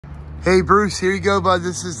Hey Bruce, here you go, bud.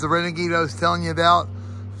 This is the Renegade I was telling you about.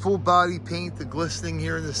 Full body paint, the glistening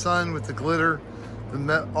here in the sun with the glitter,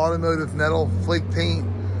 the automotive metal flake paint.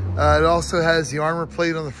 It also has the armor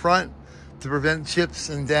plate on the front to prevent chips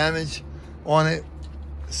and damage on it.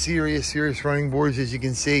 Serious running boards, as you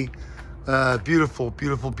can see. Beautiful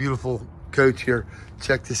coach here.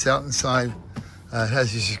 Check this out inside. It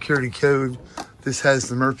has your security code. This has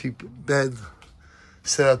the Murphy bed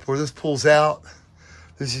set up where this pulls out.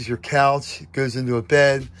 This is your couch. It goes into a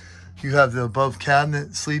bed. You have the above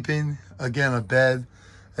cabinet sleeping. Again, a bed.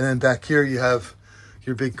 And then back here you have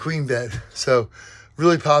your big queen bed. So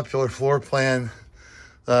really popular floor plan,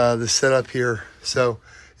 the setup here. So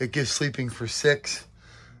it gives sleeping for 6.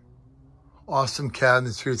 Awesome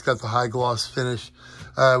cabinets here. It's got the high gloss finish.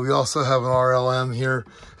 We also have an RLM here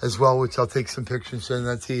as well, which I'll take some pictures and send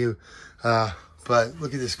that to you. But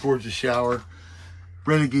look at this gorgeous shower.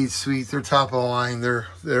 Renegade suite, they're top of the line. Their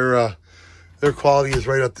quality is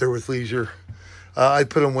right up there with Leisure. I'd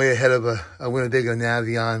put them way ahead of a Winnebago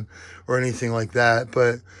Navion or anything like that.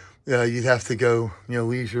 But you'd have to go,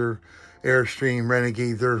 Leisure, Airstream,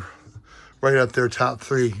 Renegade. They're right up there, top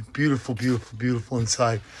 3. Beautiful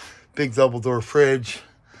inside. Big double door fridge,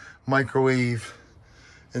 microwave,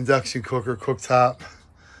 induction cooker, cooktop.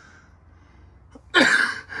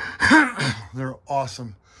 They're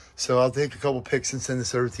awesome. So I'll take a couple pics and send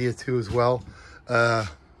this over to you too as well.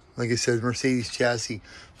 Like I said, Mercedes chassis,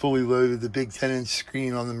 fully loaded, the big 10-inch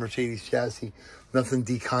screen on the Mercedes chassis. Nothing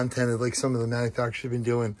decontented like some of the manufacturers have been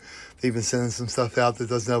doing. They've been sending some stuff out that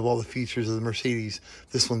doesn't have all the features of the Mercedes.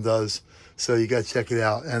 This one does. So you got to check it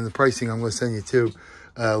out. And the pricing I'm going to send you too.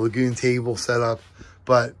 Lagoon table setup.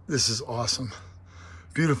 But this is awesome.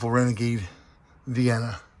 Beautiful Renegade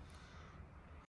Vienna.